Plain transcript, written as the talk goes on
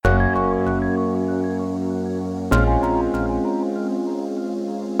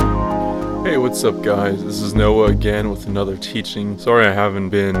What's up guys? This is Noah again with another teaching. Sorry I haven't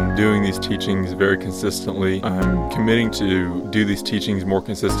been doing these teachings very consistently. I'm committing to do these teachings more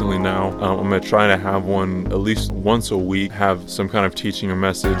consistently now. I'm going to try to have one at least once a week, have some kind of teaching or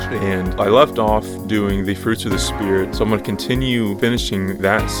message. And I left off doing the fruits of the Spirit, so I'm going to continue finishing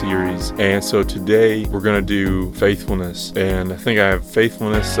that series. And so today we're going to do faithfulness. And I think I have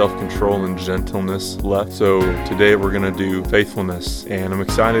faithfulness, self-control, and gentleness left. So today we're going to do faithfulness. And I'm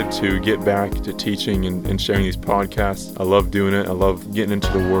excited to get back to teaching and sharing these podcasts. I love doing it. I love getting into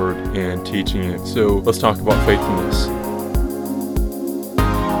the Word and teaching it. So let's talk about faithfulness.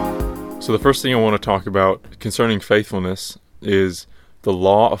 So the first thing I want to talk about concerning faithfulness is the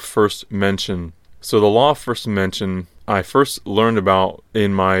law of first mention. So the law of first mention, I first learned about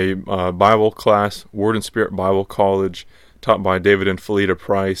in my Bible class, Word and Spirit Bible College, taught by David and Felita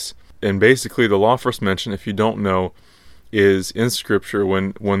Price. And basically the law of first mention, if you don't know, is in Scripture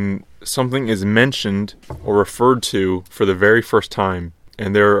when something is mentioned or referred to for the very first time,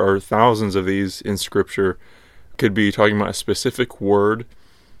 and there are thousands of these in Scripture. It could be talking about a specific word,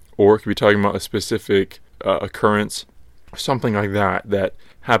 or it could be talking about a specific occurrence, something like that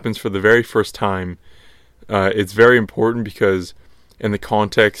happens for the very first time. It's very important because in the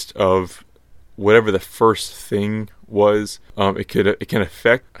context of whatever the first thing was, it can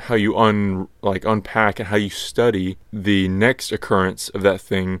affect how you unpack and how you study the next occurrence of that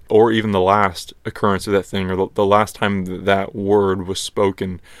thing, or even the last occurrence of that thing, or the last time that word was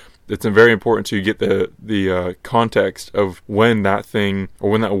spoken. It's very important to get the context of when that thing or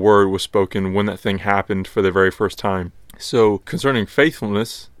when that word was spoken, when that thing happened for the very first time. So concerning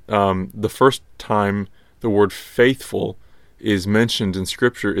faithfulness, the first time the word faithful is mentioned in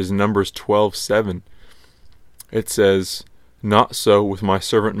Scripture is Numbers 12:7. It says, "Not so with my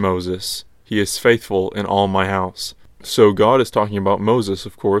servant Moses. He is faithful in all my house." So God is talking about Moses,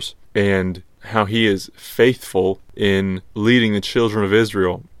 of course, and how he is faithful in leading the children of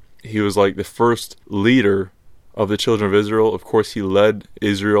Israel. He was like the first leader of the children of Israel. Of course, he led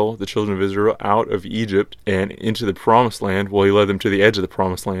the children of Israel, out of Egypt and into the Promised Land. Well, he led them to the edge of the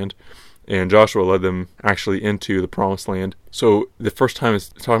Promised Land. And Joshua led them actually into the Promised Land. So the first time it's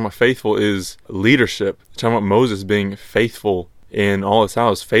talking about faithful is leadership. It's talking about Moses being faithful in all his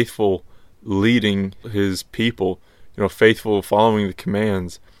house, faithful leading his people, faithful following the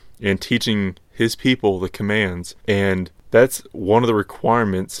commands and teaching his people the commands. And that's one of the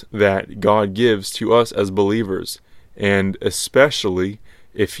requirements that God gives to us as believers. And especially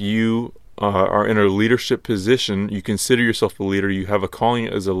if you are in a leadership position, you consider yourself a leader, you have a calling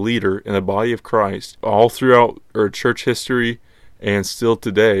as a leader in the body of Christ, all throughout our church history and still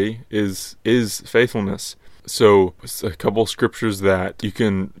today is faithfulness. So a couple of scriptures that you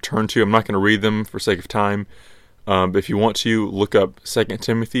can turn to. I'm not going to read them for sake of time, but if you want to, look up 2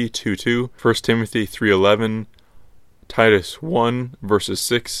 Timothy 2:2, 1 Timothy 3:11, Titus 1 verses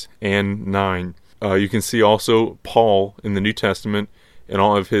 6 and 9. You can see also Paul in the New Testament. In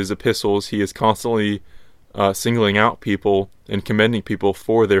all of his epistles, he is constantly singling out people and commending people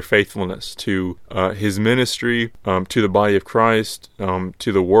for their faithfulness to his ministry, to the body of Christ,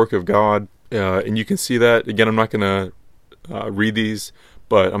 to the work of God. And you can see that. Again, I'm not going to read these,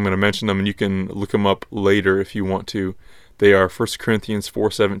 but I'm going to mention them, and you can look them up later if you want to. They are 1 Corinthians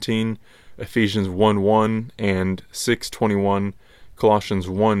 4:17, Ephesians 1:1 and 6:21, Colossians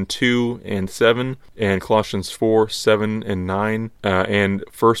 1:2 and 7, and Colossians 4:7 and 9, and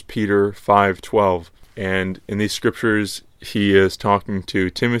 1 Peter 5:12. And in these scriptures, he is talking to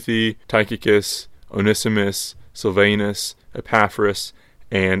Timothy, Tychicus, Onesimus, Silvanus, Epaphras,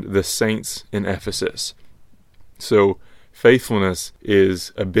 and the saints in Ephesus. So faithfulness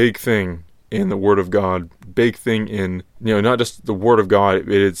is a big thing in the Word of God, big thing in, not just the Word of God,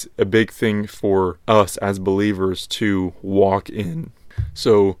 it's a big thing for us as believers to walk in.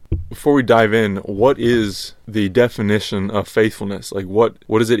 So before we dive in, what is the definition of faithfulness? Like what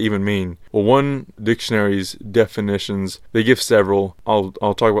does it even mean? Well, one dictionary's definitions, they give several. I'll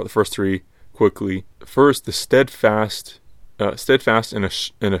talk about the first three quickly. First, the steadfast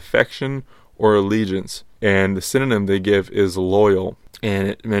in affection or allegiance. And the synonym they give is loyal. And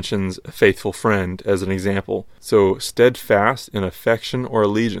it mentions a faithful friend as an example. So steadfast in affection or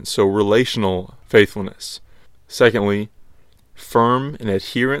allegiance. So relational faithfulness. Secondly, firm in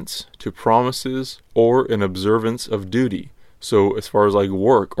adherence to promises or in observance of duty. So as far as like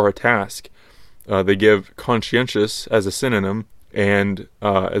work or a task, they give conscientious as a synonym, and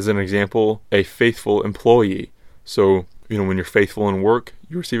as an example, a faithful employee. So, when you're faithful in work,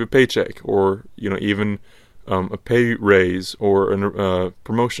 you receive a paycheck, or, even a pay raise or a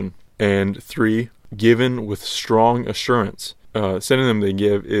promotion. And 3, given with strong assurance. Synonym they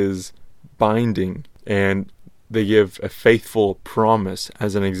give is binding, and they give a faithful promise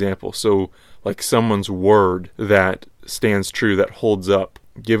as an example. So like someone's word that stands true, that holds up,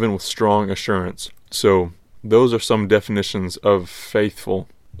 given with strong assurance. So those are some definitions of faithful.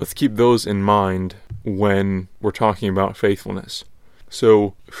 Let's keep those in mind when we're talking about faithfulness.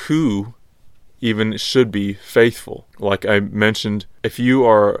 So who even should be faithful? Like I mentioned, if you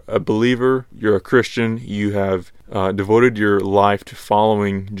are a believer, you're a Christian, you have devoted your life to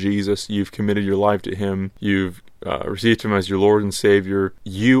following Jesus, you've committed your life to Him, you've received Him as your Lord and Savior,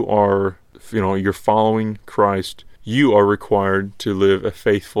 you're following Christ, you are required to live a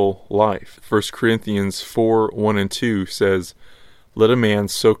faithful life. 1 Corinthians 4:1-2 says, "Let a man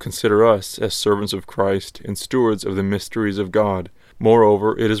so consider us as servants of Christ and stewards of the mysteries of God.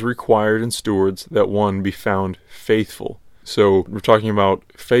 Moreover, it is required in stewards that one be found faithful." So we're talking about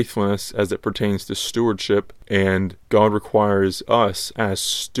faithfulness as it pertains to stewardship, and God requires us as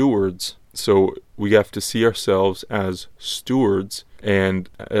stewards. So we have to see ourselves as stewards, and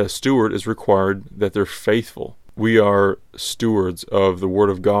a steward is required that they're faithful. We are stewards of the Word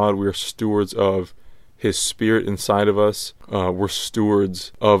of God. We are stewards of His Spirit inside of us. We're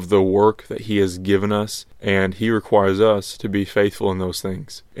stewards of the work that He has given us, and He requires us to be faithful in those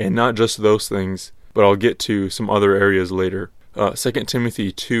things. And not just those things, but I'll get to some other areas later. 2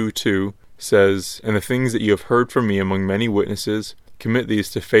 Timothy 2:2 says, "And the things that you have heard from me among many witnesses, commit these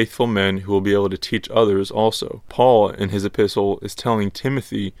to faithful men who will be able to teach others also." Paul, in his epistle, is telling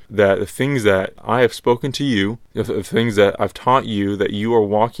Timothy that the things that I have spoken to you, the things that I've taught you, that you are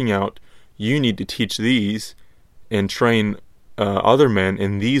walking out, you need to teach these and train other men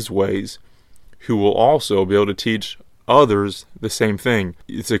in these ways, who will also be able to teach others the same thing.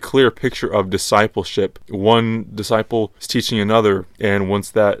 It's a clear picture of discipleship. One disciple is teaching another, and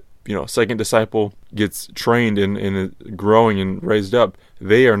once that second disciple gets trained and growing and raised up,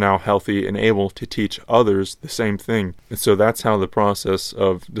 they are now healthy and able to teach others the same thing. And so that's how the process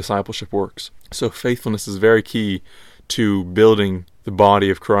of discipleship works. So faithfulness is very key to building the body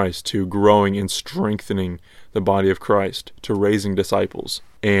of Christ, to growing and strengthening the body of Christ, to raising disciples.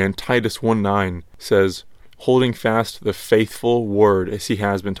 And Titus 1:9 says, "Holding fast the faithful word as he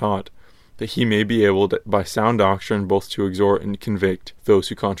has been taught, that he may be able to, by sound doctrine, both to exhort and convict those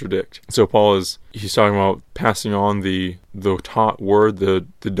who contradict." So Paul he's talking about passing on the taught word,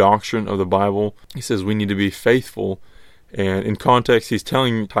 the doctrine of the Bible. He says we need to be faithful. And in context, he's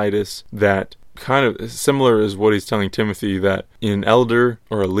telling Titus that, kind of similar as what he's telling Timothy, that an elder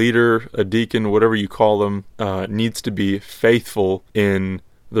or a leader, a deacon, whatever you call them, needs to be faithful in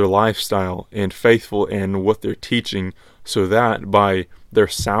their lifestyle and faithful in what they're teaching, so that by their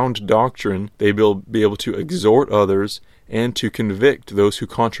sound doctrine they will be able to exhort others and to convict those who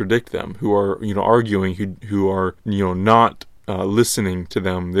contradict them, who are arguing, who are not listening to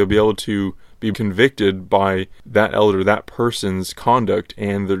them. They'll be able to be convicted by that elder, that person's conduct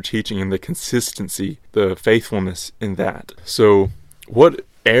and their teaching, and the consistency, the faithfulness in that. So what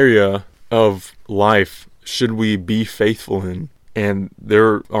area of life should we be faithful in? And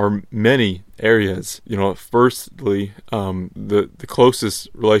there are many areas. Firstly, the closest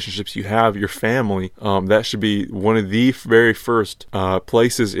relationships you have, your family, that should be one of the very first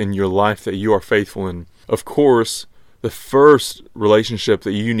places in your life that you are faithful in. Of course, the first relationship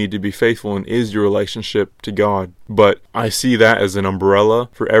that you need to be faithful in is your relationship to God. But I see that as an umbrella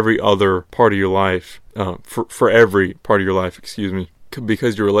for every other part of your life, for every part of your life,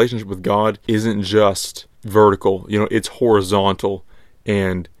 because your relationship with God isn't just vertical, it's horizontal,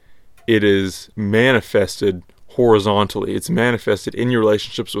 and it is manifested horizontally. It's manifested in your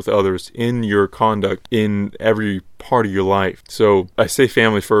relationships with others, in your conduct, in every part of your life. So I say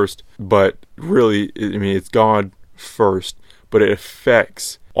family first, but really, it's God first, but it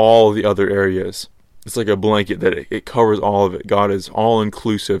affects all the other areas. It's like a blanket that it covers all of it. God is all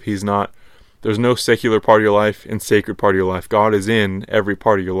inclusive. There's no secular part of your life and sacred part of your life. God is in every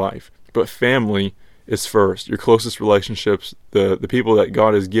part of your life. But family is first. Your closest relationships, the people that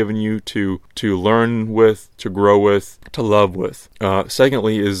God has given you to learn with, to grow with, to love with.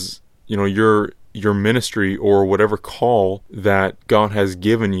 Secondly is, your ministry or whatever call that God has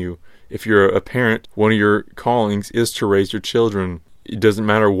given you. If you're a parent, one of your callings is to raise your children. It doesn't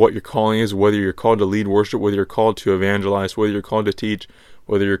matter what your calling is, whether you're called to lead worship, whether you're called to evangelize, whether you're called to teach,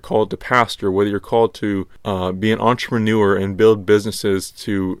 whether you're called to pastor, whether you're called to be an entrepreneur and build businesses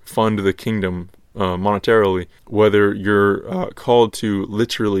to fund the kingdom monetarily, whether you're called to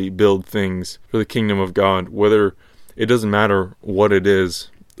literally build things for the kingdom of God, it doesn't matter what it is.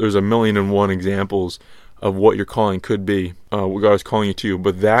 There's 1,000,001 examples of what your calling could be, what God is calling you to,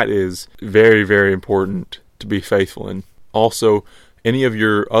 but that is very, very important to be faithful in. Also, any of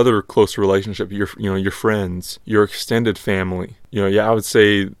your other close relationship, your friends, your extended family. I would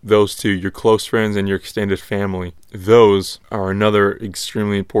say those two, your close friends and your extended family. Those are another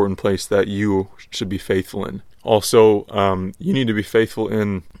extremely important place that you should be faithful in. Also, you need to be faithful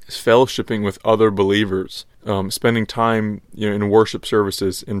in fellowshipping with other believers, spending time in worship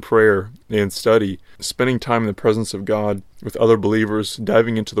services, in prayer, in study, spending time in the presence of God with other believers,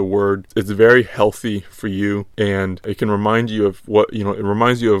 diving into the Word. It's very healthy for you, and it can remind you of it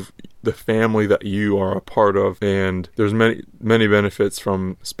reminds you of the family that you are a part of, and there's many benefits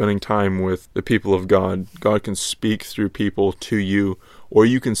from spending time with the people of God. God can speak through people to you, or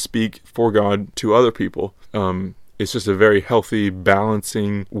you can speak for God to other people. It's just a very healthy,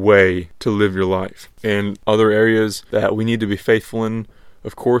 balancing way to live your life. And other areas that we need to be faithful in,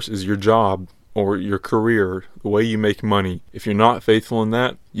 of course, is your job or your career, the way you make money. If you're not faithful in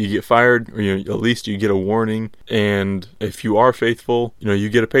that, you get fired, or at least you get a warning. And if you are faithful, you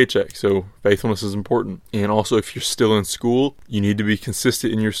get a paycheck. So faithfulness is important. And also, if you're still in school, you need to be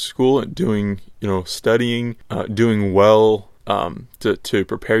consistent in your school and doing, studying, doing well to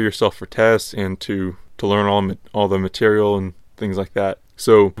prepare yourself for tests and to learn all the material and things like that.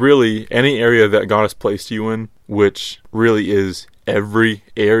 So really, any area that God has placed you in, which really is every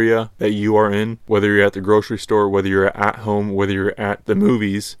area that you are in, whether you're at the grocery store, whether you're at home, whether you're at the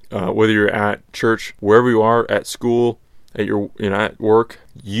movies, whether you're at church, wherever you are, at school, at work,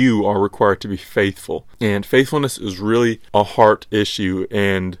 you are required to be faithful. And faithfulness is really a heart issue,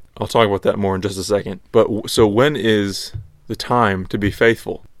 and I'll talk about that more in just a second. But so when is the time to be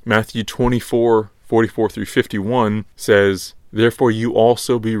faithful? Matthew 24:44 through 51 says, "Therefore you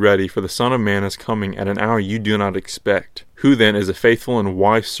also be ready, for the Son of Man is coming at an hour you do not expect. Who then is a faithful and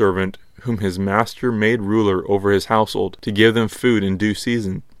wise servant, whom his master made ruler over his household, to give them food in due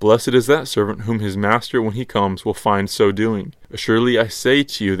season? Blessed is that servant whom his master, when he comes, will find so doing. Surely I say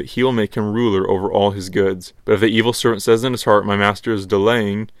to you that he will make him ruler over all his goods. But if the evil servant says in his heart, My master is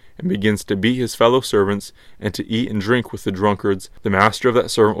delaying, and begins to beat his fellow servants, and to eat and drink with the drunkards, the master of that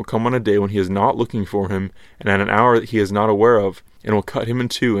servant will come on a day when he is not looking for him, and at an hour that he is not aware of, and will cut him in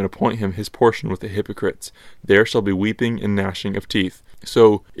two, and appoint him his portion with the hypocrites. There shall be weeping and gnashing of teeth."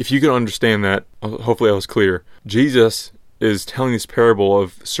 So, if you can understand that, hopefully I was clear, Jesus is telling this parable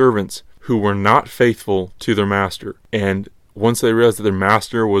of servants who were not faithful to their master, and once they realized that their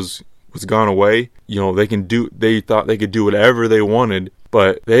master was gone away, they thought they could do whatever they wanted,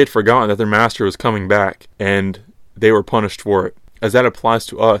 but they had forgotten that their master was coming back, and they were punished for it. As that applies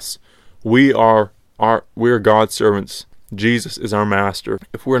to us, we are God's servants. Jesus is our master.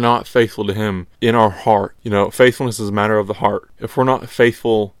 If we're not faithful to him in our heart, faithfulness is a matter of the heart. If we're not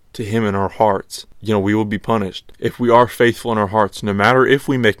faithful to him in our hearts, we will be punished. If we are faithful in our hearts, no matter if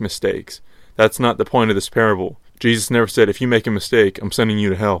we make mistakes, that's not the point of this parable. Jesus never said, if you make a mistake, I'm sending you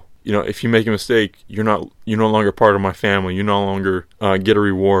to hell. If you make a mistake, you're no longer part of my family. You no longer get a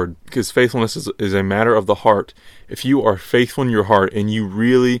reward, because faithfulness is a matter of the heart. If you are faithful in your heart and you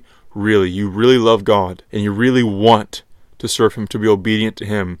really love God and you really want to serve him, to be obedient to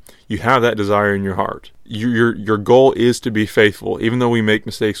him, you have that desire in your heart. Your goal is to be faithful. Even though we make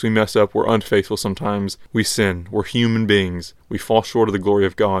mistakes, we mess up, we're unfaithful sometimes, we sin, we're human beings, we fall short of the glory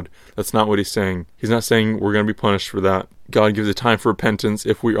of God. That's not what he's saying. He's not saying we're going to be punished for that. God gives a time for repentance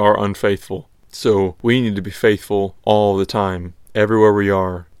if we are unfaithful. So we need to be faithful all the time, everywhere we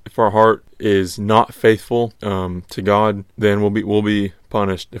are. If our heart is not faithful to God, then we'll be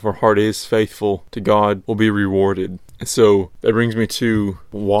punished. If our heart is faithful to God, we'll be rewarded. And so that brings me to,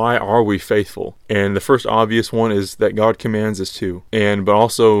 why are we faithful? And the first obvious one is that God commands us to, but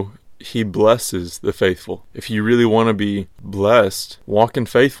also he blesses the faithful. If you really want to be blessed, walk in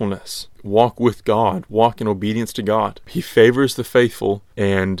faithfulness. Walk with God. Walk in obedience to God. He favors the faithful,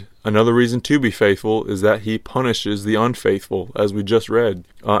 and another reason to be faithful is that he punishes the unfaithful, as we just read.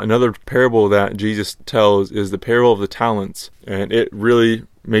 Another parable that Jesus tells is the parable of the talents, and it really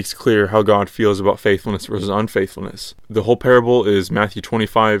makes clear how God feels about faithfulness versus unfaithfulness. The whole parable is Matthew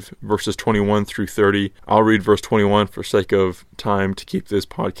 25, verses 21 through 30. I'll read verse 21 for sake of time to keep this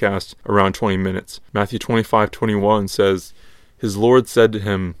podcast around 20 minutes. Matthew 25:21 says, "His Lord said to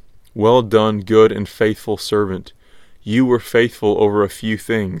him, 'Well done, good and faithful servant. You were faithful over a few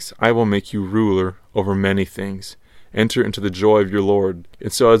things. I will make you ruler over many things. Enter into the joy of your Lord.'"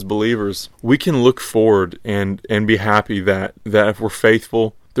 And so as believers, we can look forward and be happy that if we're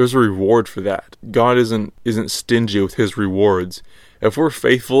faithful, there's a reward for that. God isn't stingy with his rewards. If we're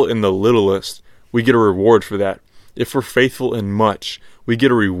faithful in the littlest, we get a reward for that. If we're faithful in much, we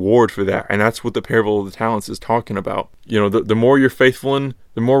get a reward for that. And that's what the parable of the talents is talking about. The more you're faithful in,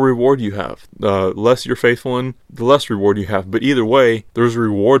 the more reward you have. The less you're faithful in, the less reward you have. But either way, there's a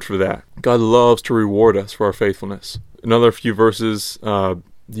reward for that. God loves to reward us for our faithfulness. Another few verses,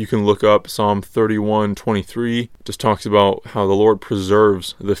 you can look up Psalm 31:23, just talks about how the Lord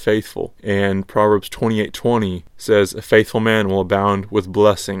preserves the faithful. And Proverbs 28:20 says, a faithful man will abound with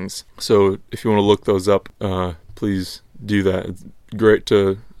blessings. So if you want to look those up, please do that. It's great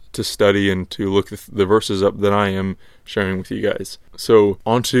to study and to look the verses up that I am sharing with you guys. So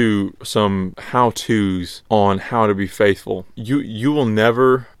on to some how-tos on how to be faithful. You will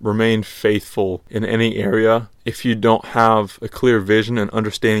never remain faithful in any area if you don't have a clear vision and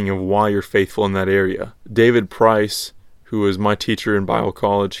understanding of why you're faithful in that area. David Price, who was my teacher in Bible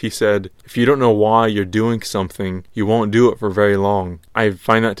college, he said, if you don't know why you're doing something, you won't do it for very long. I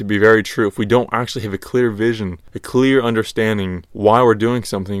find that to be very true. If we don't actually have a clear vision, a clear understanding why we're doing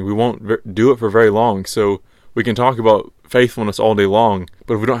something, we won't do it for very long. So we can talk about faithfulness all day long,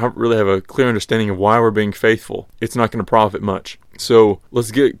 but if we don't really have a clear understanding of why we're being faithful, it's not going to profit much. So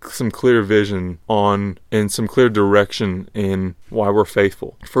let's get some clear vision on and some clear direction in why we're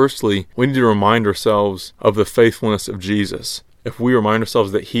faithful. Firstly, we need to remind ourselves of the faithfulness of Jesus. If we remind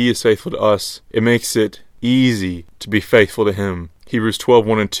ourselves that He is faithful to us, it makes it easy to be faithful to Him. Hebrews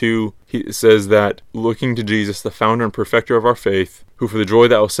 12:1-2, it says that, looking to Jesus, the founder and perfecter of our faith, who for the joy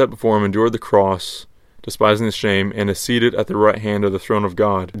that was set before Him endured the cross, despising the shame, and is seated at the right hand of the throne of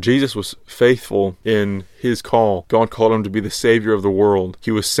God. Jesus was faithful in His call. God called Him to be the Savior of the world.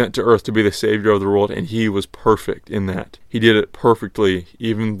 He was sent to earth to be the Savior of the world, and He was perfect in that. He did it perfectly,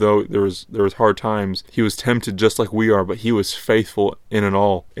 even though there was hard times. He was tempted just like we are, but He was faithful in it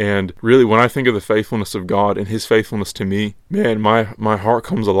all. And really, when I think of the faithfulness of God and His faithfulness to me, man, my heart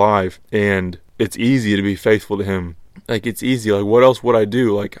comes alive, and it's easy to be faithful to Him. It's easy. What else would I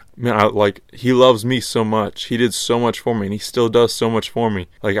do? He loves me so much. He did so much for me, and He still does so much for me.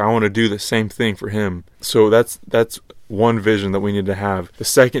 I want to do the same thing for Him. So that's one vision that we need to have. The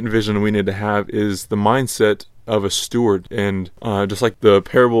second vision we need to have is the mindset of a steward. And just like the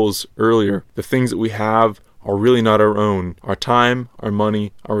parables earlier, the things that we have are really not our own. Our time, our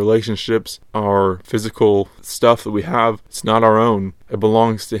money, our relationships, our physical stuff that we have, it's not our own. It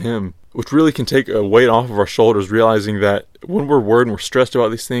belongs to Him. Which really can take a weight off of our shoulders, realizing that when we're worried and we're stressed about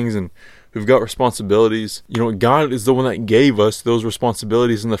these things and we've got responsibilities, God is the one that gave us those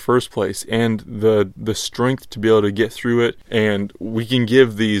responsibilities in the first place, and the strength to be able to get through it. And we can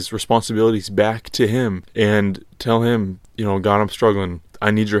give these responsibilities back to Him and tell Him, God, I'm struggling.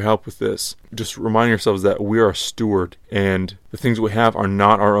 I need your help with this. Just remind yourselves that we are a steward, and the things we have are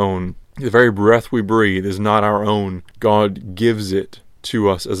not our own. The very breath we breathe is not our own. God gives it to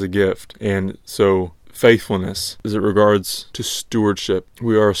us as a gift. And so faithfulness as it regards to stewardship,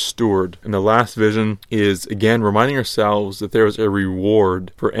 we are a steward. And the last vision is, again, reminding ourselves that there is a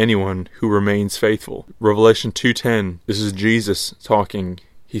reward for anyone who remains faithful. Revelation 2:10, this is Jesus talking.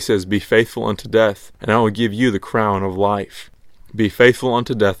 He says, be faithful unto death, and I will give you the crown of life. Be faithful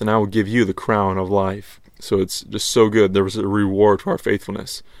unto death, and I will give you the crown of life. So it's just so good. There was a reward for our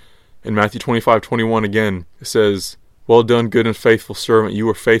faithfulness. In Matthew 25:21 again, it says, well done, good and faithful servant. You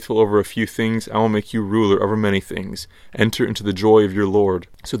were faithful over a few things. I will make you ruler over many things. Enter into the joy of your Lord.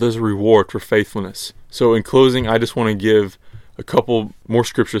 So there's a reward for faithfulness. So in closing, I just want to give a couple more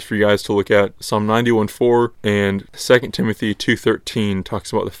scriptures for you guys to look at. Psalm 91:4 and 2 Timothy 2:13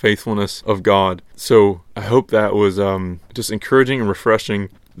 talks about the faithfulness of God. So I hope that was just encouraging and refreshing.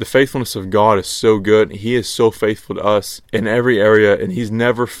 The faithfulness of God is so good. He is so faithful to us in every area, and He's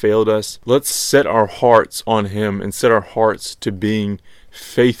never failed us. Let's set our hearts on Him and set our hearts to being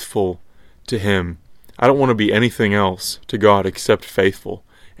faithful to Him. I don't want to be anything else to God except faithful.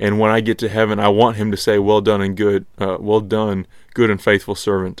 And when I get to heaven, I want Him to say, well done, good and faithful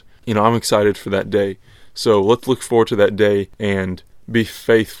servant. I'm excited for that day. So let's look forward to that day and be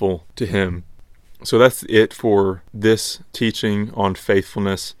faithful to Him. So that's it for this teaching on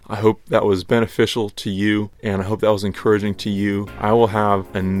faithfulness. I hope that was beneficial to you, and I hope that was encouraging to you. I will have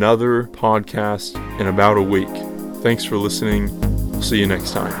another podcast in about a week. Thanks for listening. I'll see you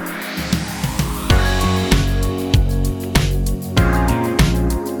next time.